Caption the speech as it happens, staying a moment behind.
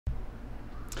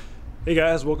Hey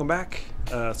guys, welcome back.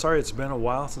 Sorry it's been a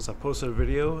while since I posted a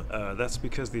video. That's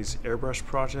because these airbrush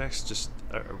projects just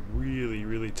are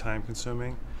really time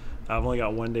consuming. I've only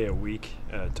got one day a week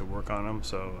to work on them,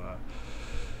 so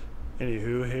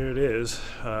anywho, here it is.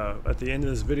 At the end of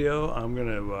this video, I'm going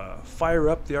to fire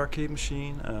up the arcade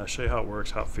machine, show you how it works,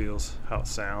 how it feels, how it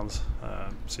sounds,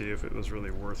 see if it was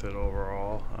really worth it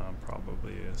overall.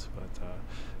 Probably is, but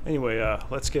anyway,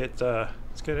 let's get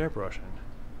airbrushing.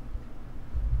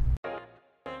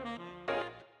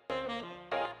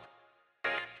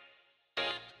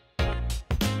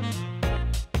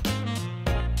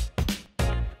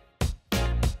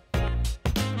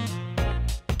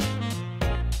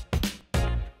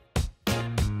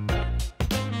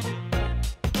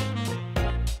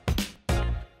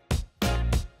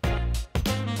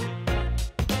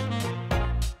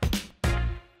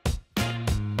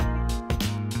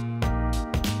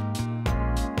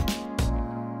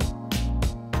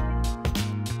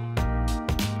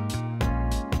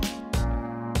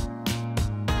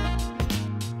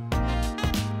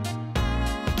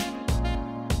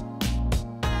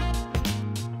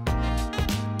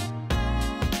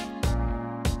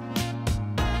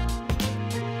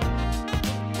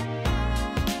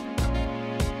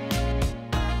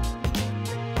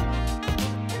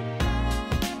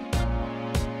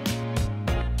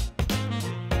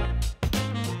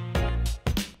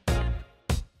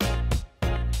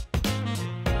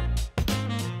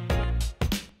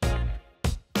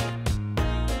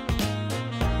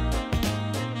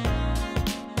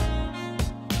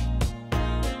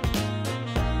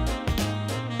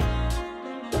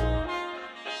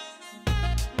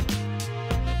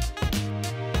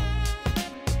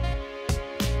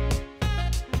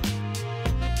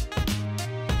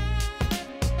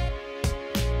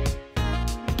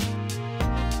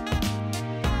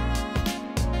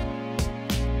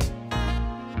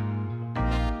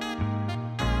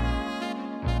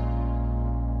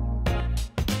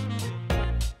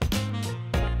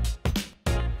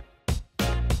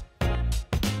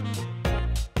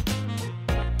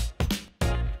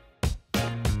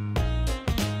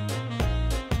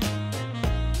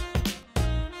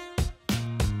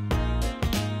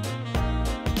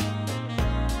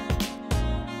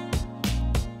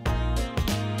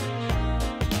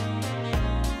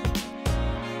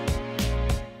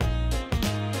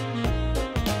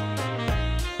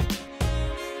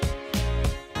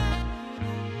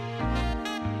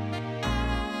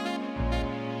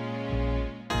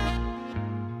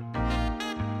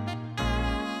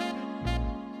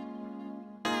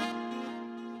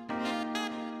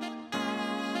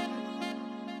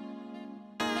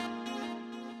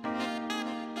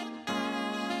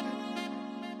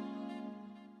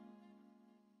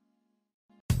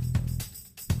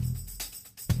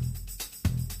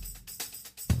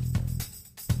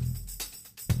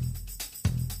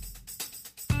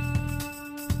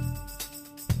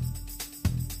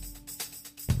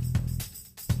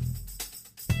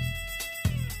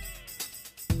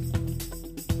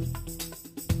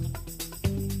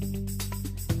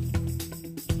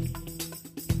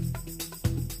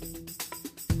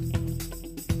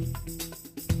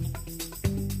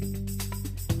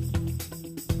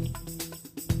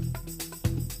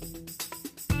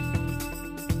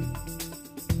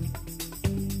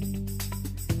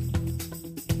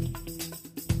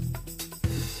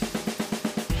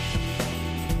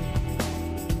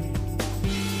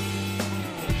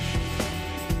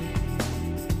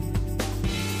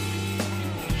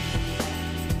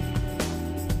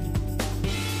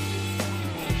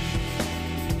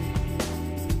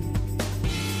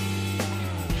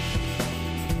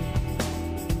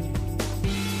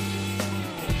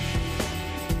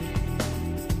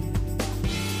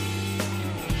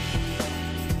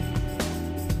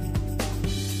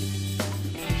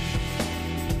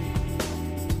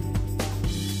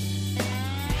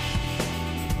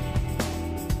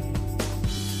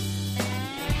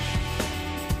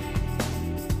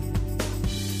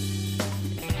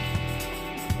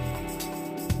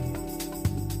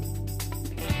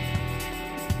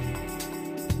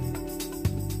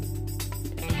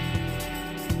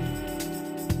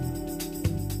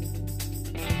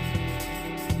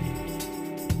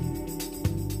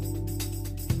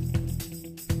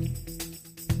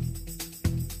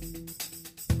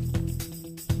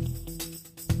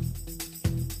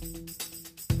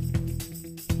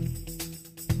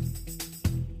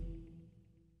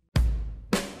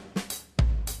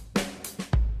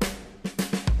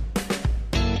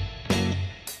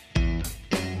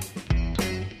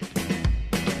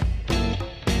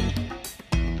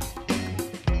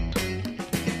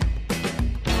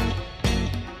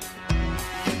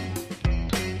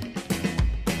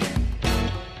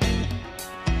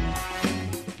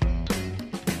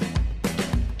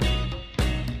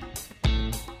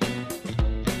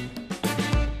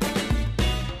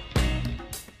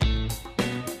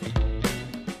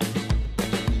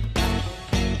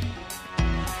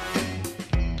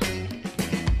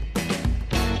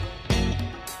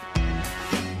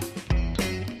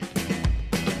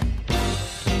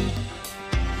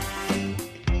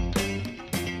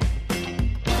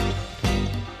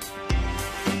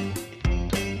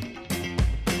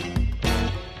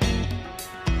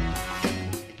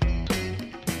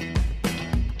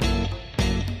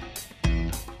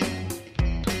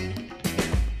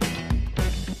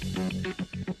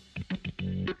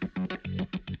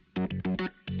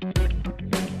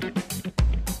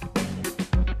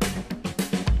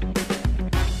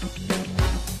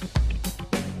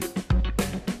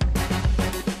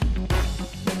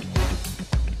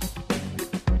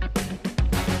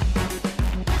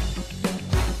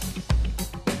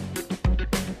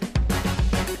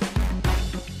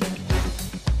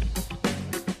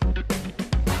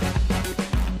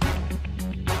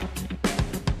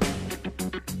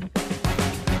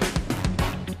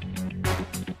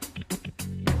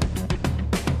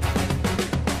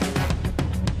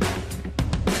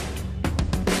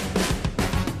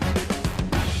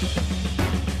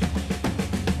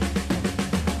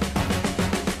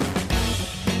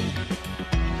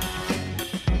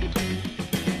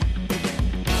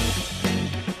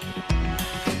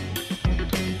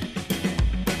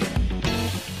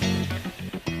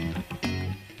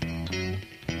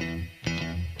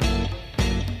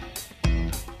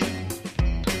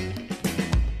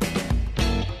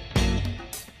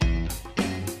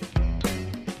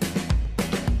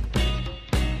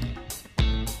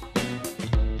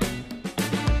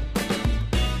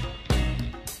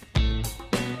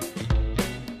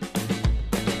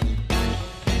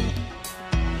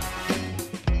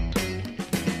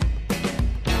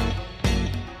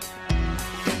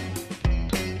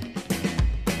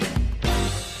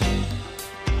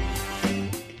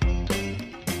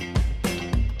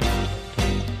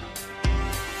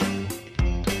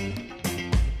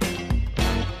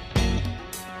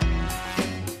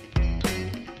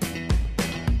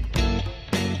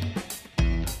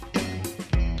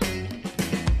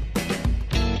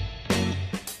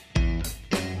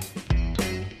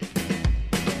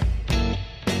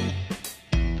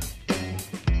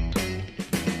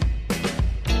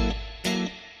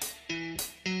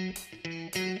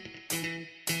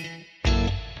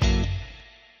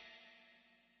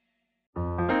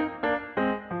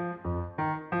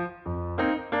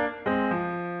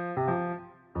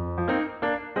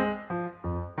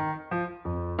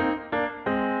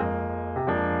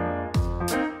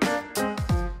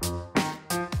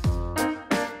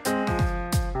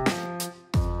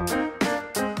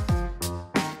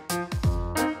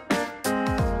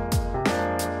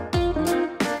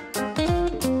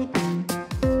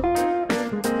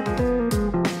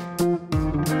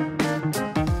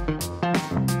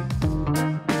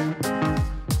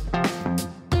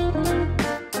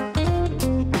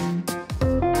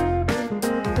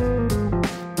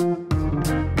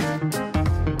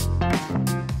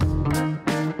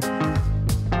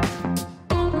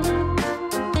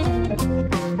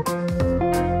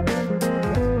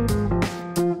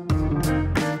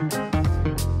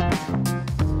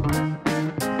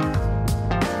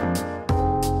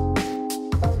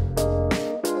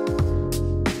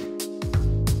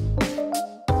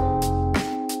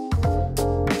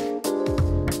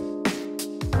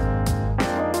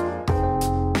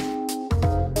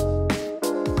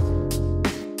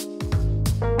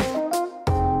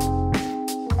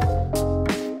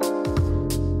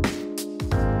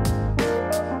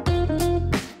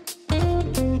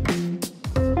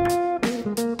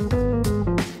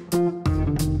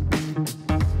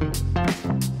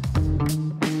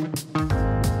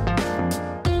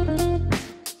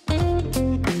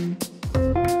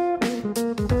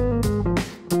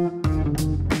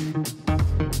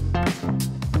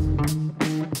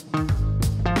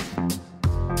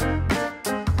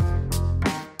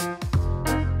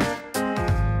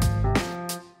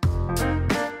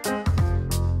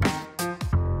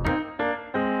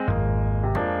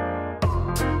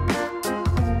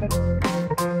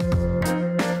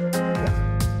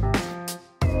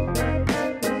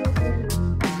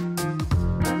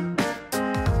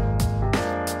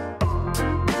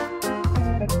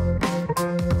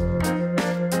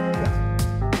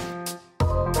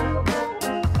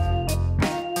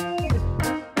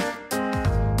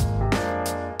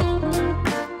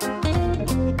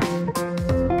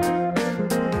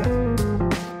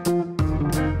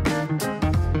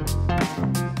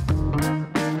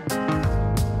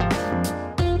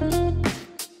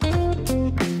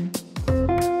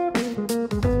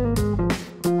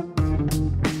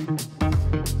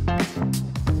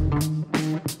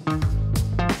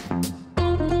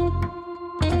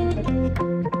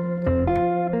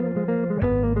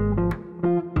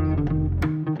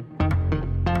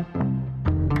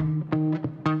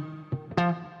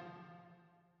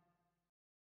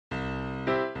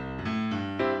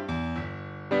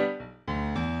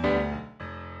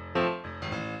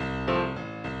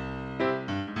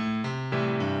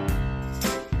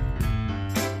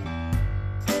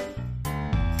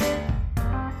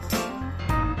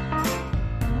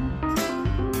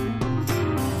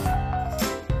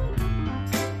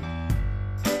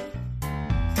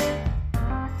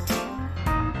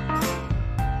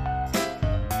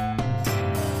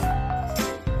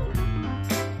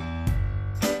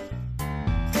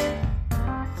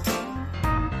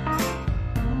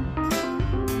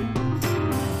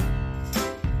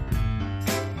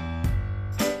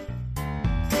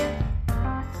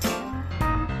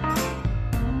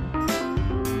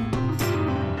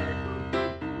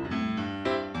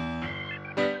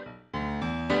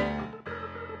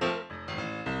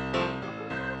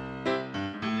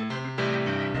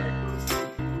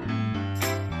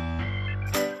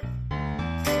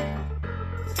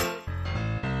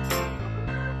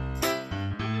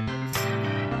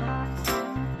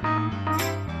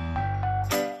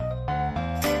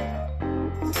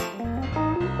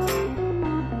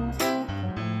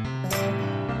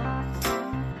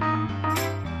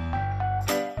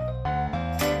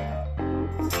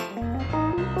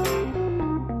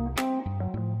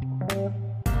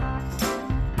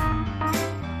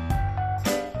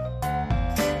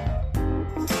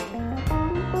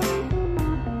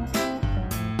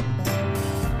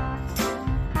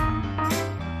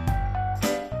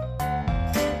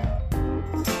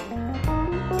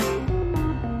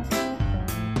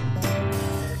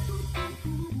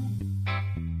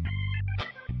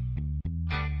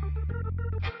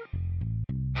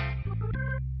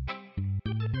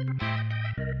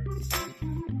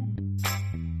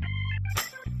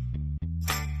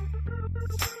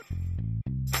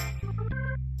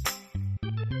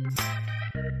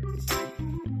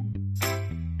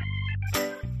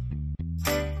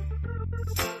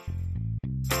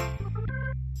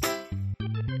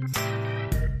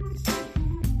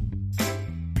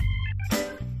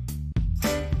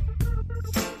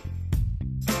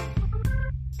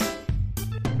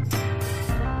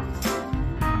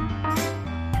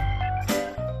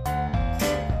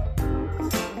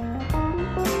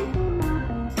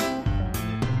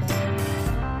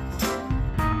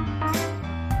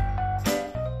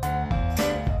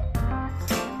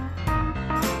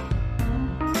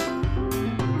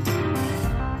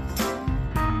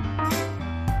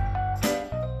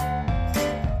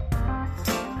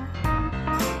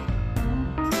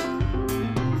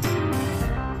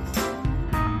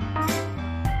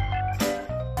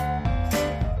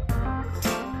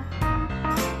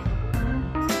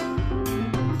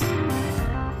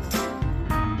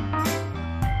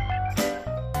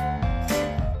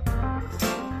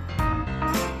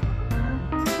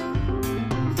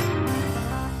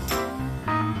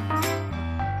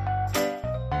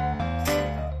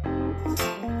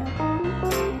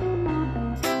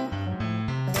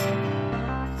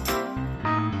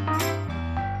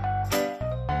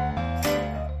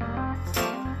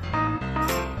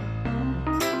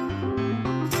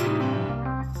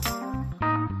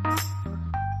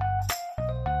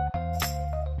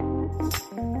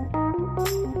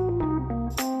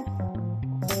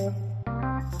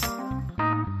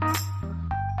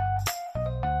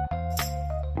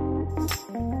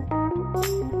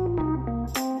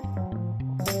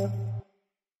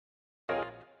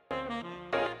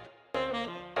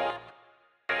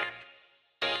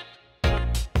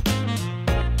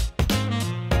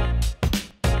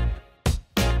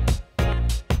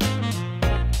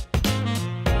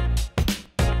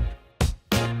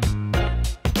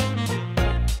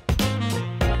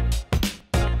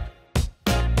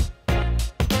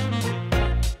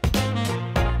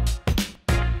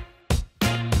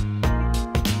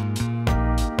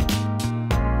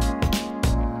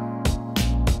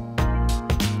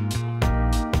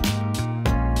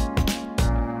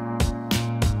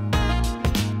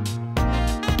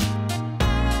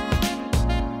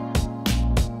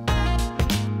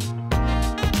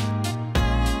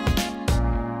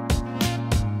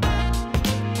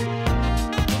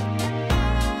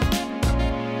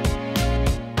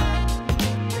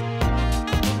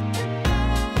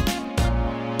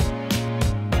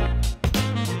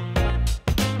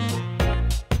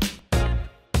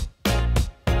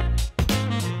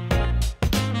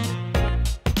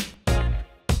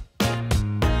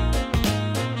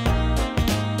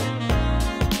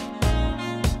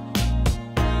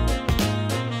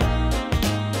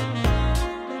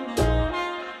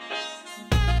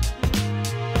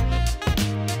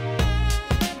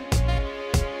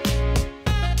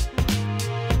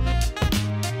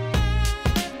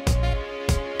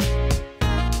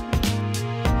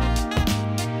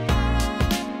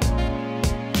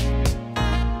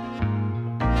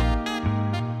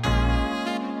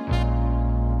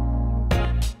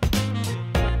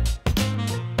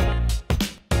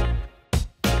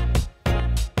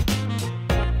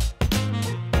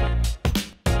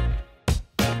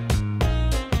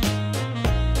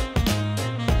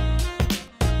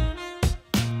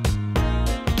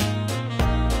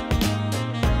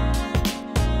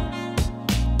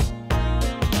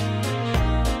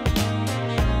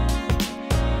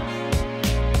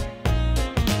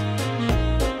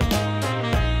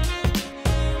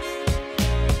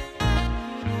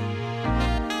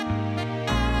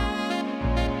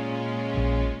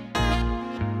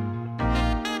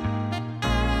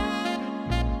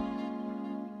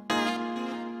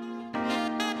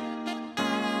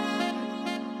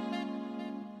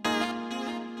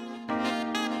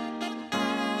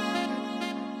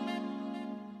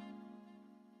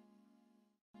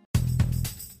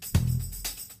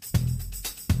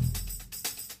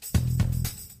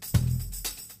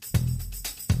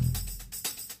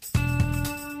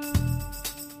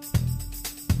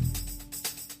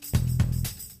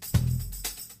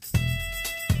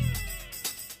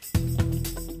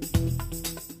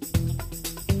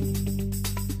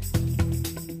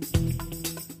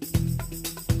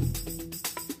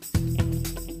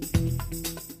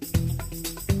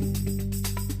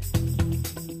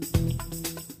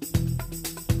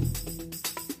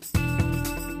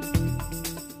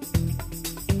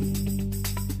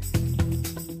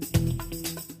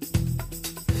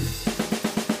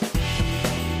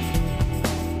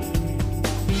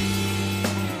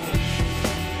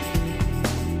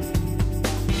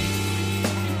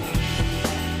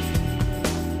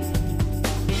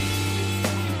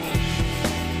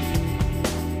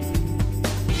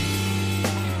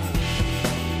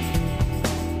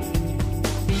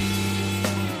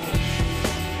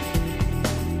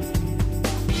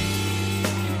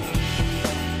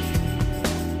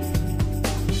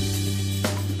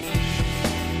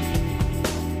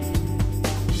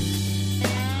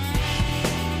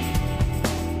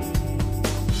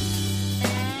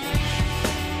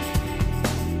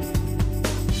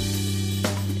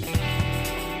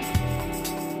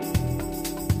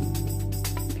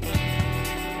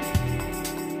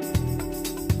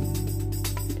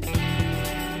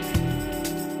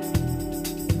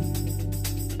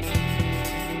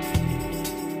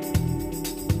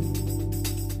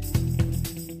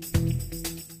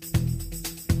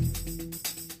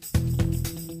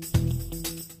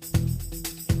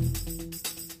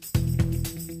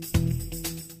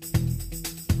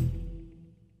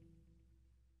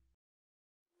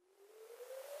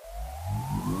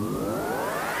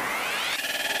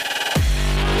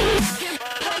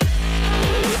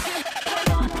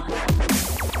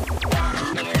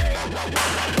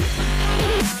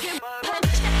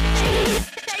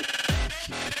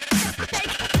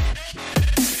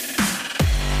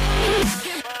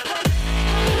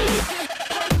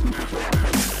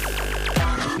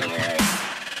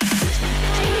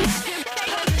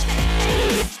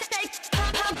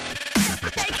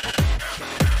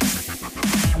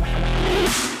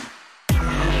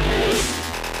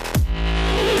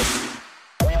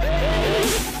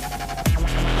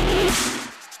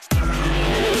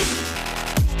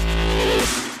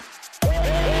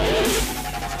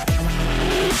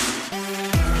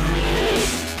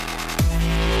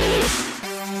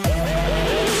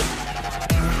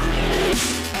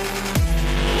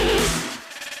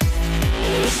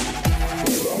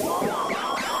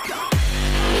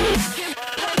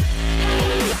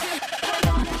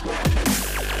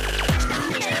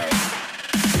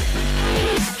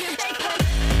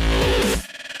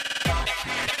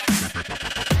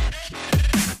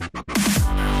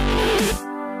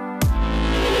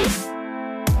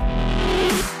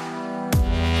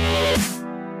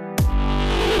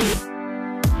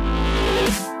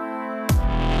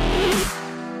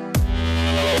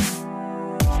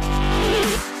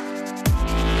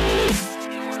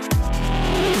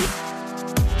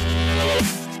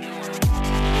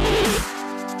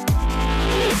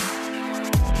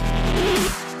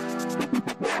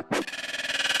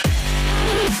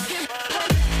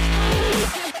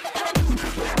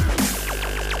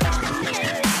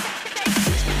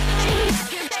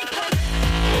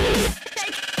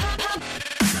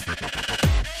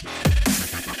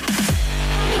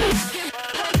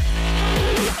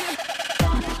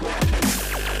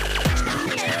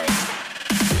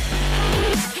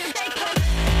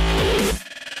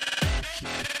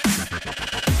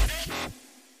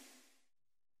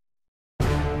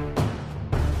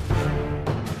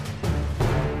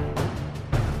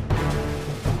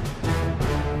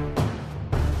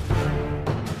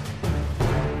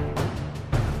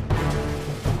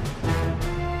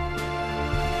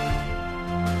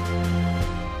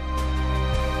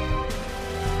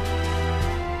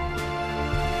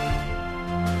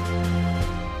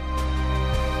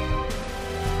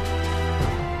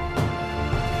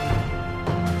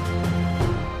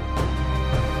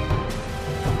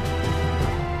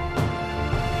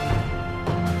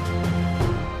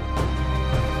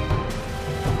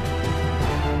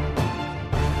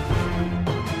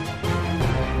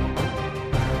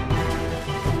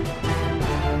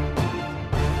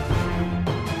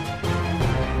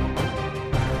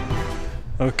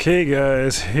 Okay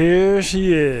guys, here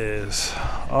she is,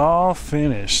 all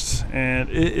finished, and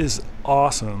it is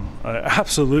awesome. I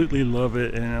absolutely love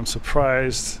it, and I'm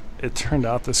surprised it turned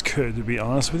out this good, to be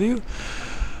honest with you.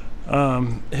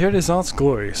 Here it is in its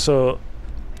glory. So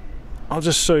I'll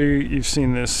just show you, you've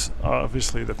seen this,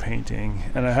 obviously the painting,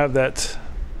 and I have that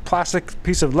plastic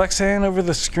piece of Lexan over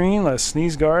the screen, a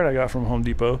sneeze guard I got from Home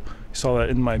Depot. You saw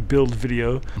that in my build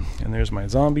video. And there's my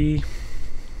zombie,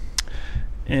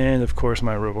 and of course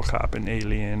my RoboCop and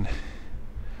Alien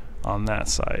on that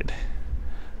side.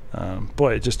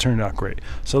 Boy, it just turned out great.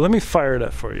 So let me fire it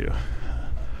up for you.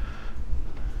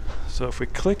 So if we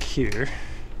click here,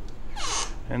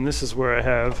 and this is where I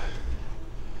have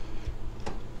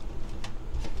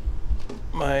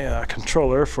my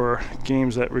controller for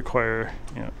games that require,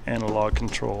 you know, analog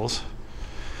controls.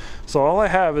 So all I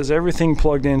have is everything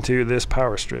plugged into this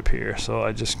power strip here. So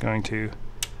I'm just going to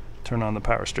turn on the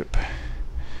power strip,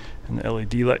 and the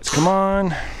LED lights come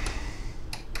on,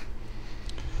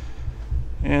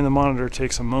 and the monitor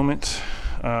takes a moment.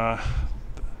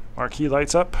 Marquee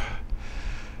lights up,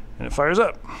 and it fires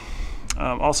up.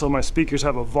 Also, my speakers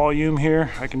have a volume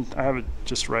here. I have it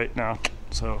just right now,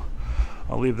 so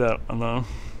I'll leave that alone.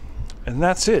 And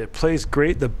that's it. It plays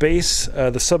great. The bass,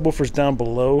 the subwoofer's down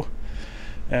below,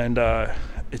 and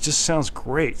it just sounds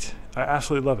great. I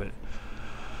absolutely love it.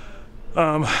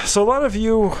 So a lot of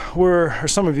you were, or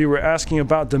some of you were asking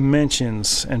about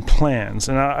dimensions and plans,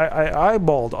 and I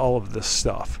eyeballed all of this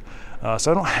stuff.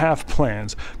 So I don't have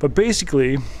plans, but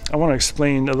basically I want to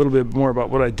explain a little bit more about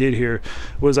what I did here.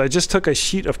 Was I just took a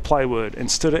sheet of plywood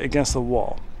and stood it against the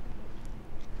wall.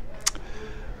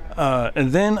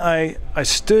 And then I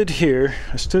stood here,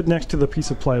 I stood next to the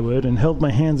piece of plywood and held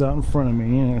my hands out in front of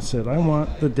me, and I said, I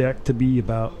want the deck to be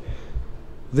about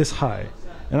this high.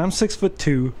 And I'm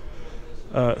 6'2",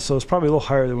 so it's probably a little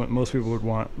higher than what most people would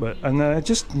want. And then I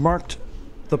just marked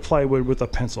the plywood with a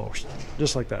pencil,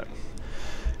 just like that.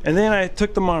 And then I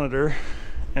took the monitor,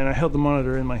 and I held the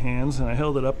monitor in my hands, and I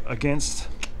held it up against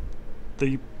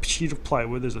the sheet of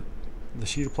plywood. There's the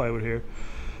sheet of plywood here.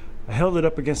 I held it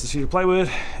up against the sheet of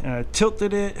plywood, and I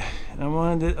tilted it, and I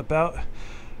wanted it about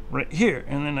right here.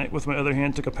 And then I, with my other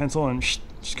hand, took a pencil and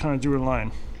just kind of drew a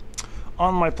line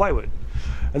on my plywood.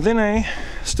 And then I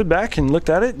stood back and looked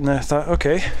at it, and I thought,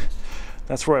 okay,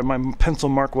 that's where my pencil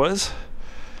mark was.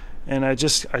 And I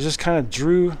just kind of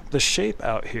drew the shape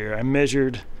out here. I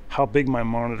measured how big my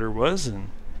monitor was, and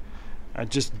I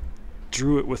just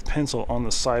drew it with pencil on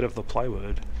the side of the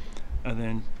plywood, and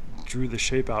then drew the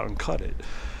shape out and cut it.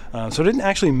 So I didn't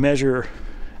actually measure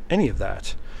any of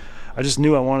that. I just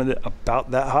knew I wanted it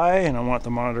about that high, and I want the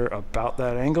monitor about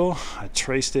that angle. I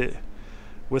traced it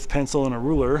with pencil and a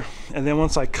ruler, and then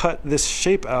once I cut this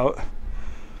shape out,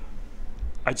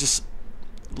 I just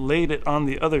laid it on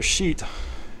the other sheet,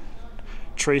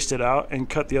 traced it out, and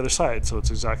cut the other side, so it's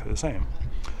exactly the same.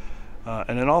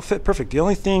 And it all fit perfect. The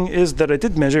only thing is that I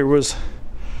did measure was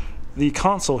the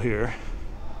console here,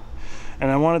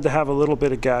 and I wanted to have a little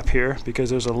bit of gap here because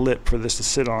there's a lip for this to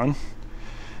sit on.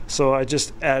 So I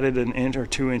just added an inch or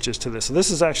 2 inches to this. So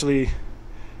this is actually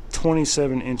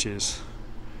 27 inches,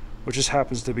 which just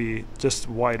happens to be just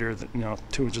wider than,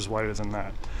 2 inches wider than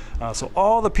that. So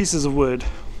all the pieces of wood,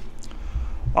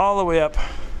 all the way up,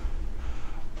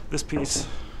 this piece,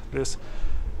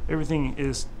 everything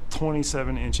is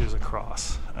 27 inches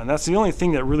across. And that's the only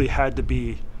thing that really had to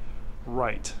be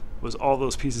right, was all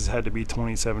those pieces had to be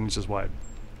 27 inches wide.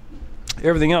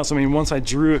 Everything else, I mean, once I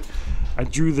drew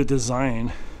the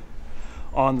design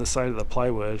on the side of the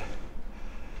plywood,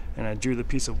 and I drew the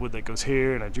piece of wood that goes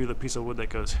here, and I drew the piece of wood that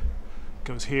goes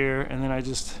here, and then I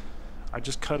just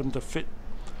cut them to fit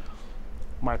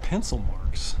my pencil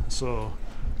marks. So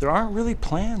there aren't really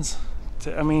plans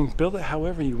to, I mean, build it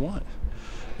however you want,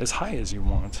 as high as you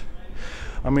want.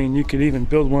 I mean, you could even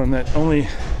build one that only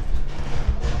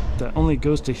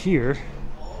goes to here,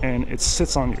 and it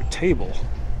sits on your table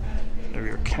or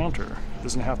your counter. It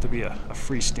doesn't have to be a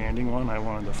freestanding one. I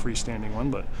wanted a freestanding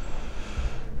one, but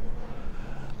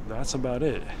that's about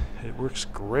it. It works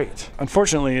great.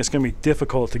 Unfortunately, it's going to be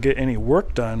difficult to get any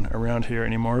work done around here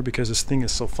anymore because this thing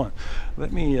is so fun.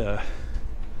 Let me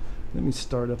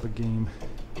start up a game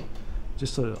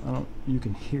just so you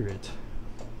can hear it.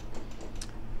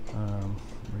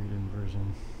 Read-in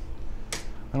version.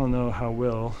 I don't know how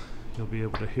well you'll be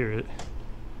able to hear it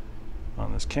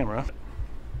on this camera.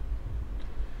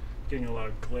 Getting a lot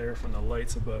of glare from the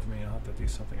lights above me. I'll have to do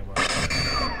something about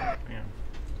that. Bam.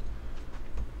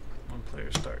 One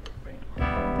player start. Bam.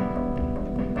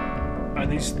 And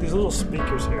these little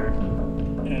speakers here,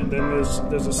 and then there's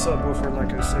a subwoofer,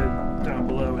 like I said, down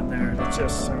below in there. It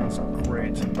just sounds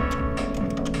great.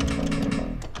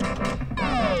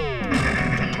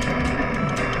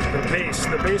 The bass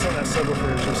on that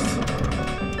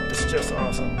subwoofer is just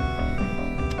awesome.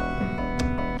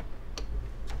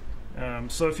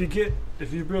 So if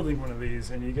you're building one of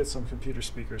these and you get some computer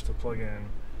speakers to plug in,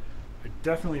 I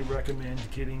definitely recommend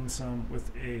getting some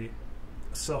with a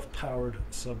self-powered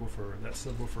subwoofer. That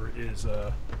subwoofer is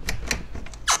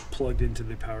plugged into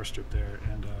the power strip there,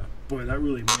 and boy, that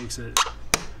really makes it,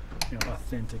 you know,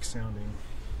 authentic sounding.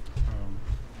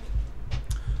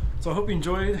 So I hope you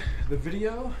enjoyed the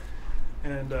video,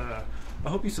 and I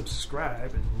hope you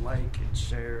subscribe and like and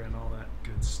share and all that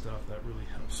good stuff. That really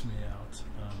helps me out.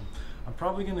 I'm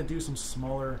probably going to do some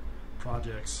smaller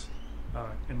projects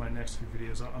in my next few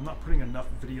videos. I'm not putting enough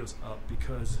videos up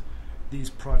because these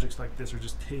projects like this are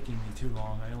just taking me too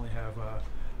long. I only have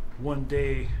 1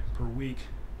 day per week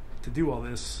to do all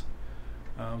this,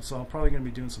 so I'm probably going to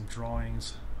be doing some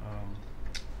drawings,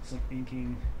 some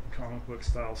inking, comic book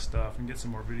style stuff, and get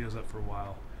some more videos up for a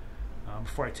while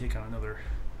before I take on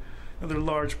another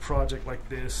large project like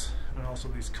this. And also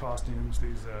these costumes,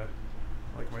 these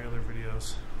like my other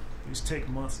videos, these take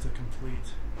months to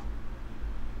complete.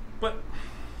 But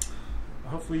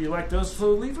hopefully you liked those.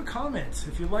 So leave a comment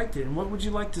if you liked it, and what would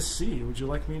you like to see? Would you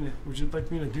like me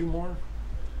to do more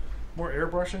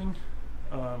airbrushing,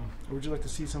 or would you like to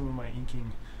see some of my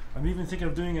inking? I'm even thinking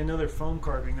of doing another foam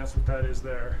carving. That's what that is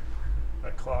there.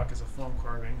 That clock is a foam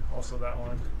carving. Also that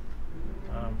one.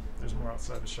 There's more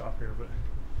outside the shop here, but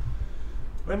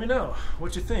let me know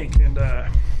what you think. And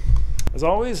as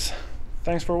always,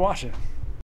 thanks for watching.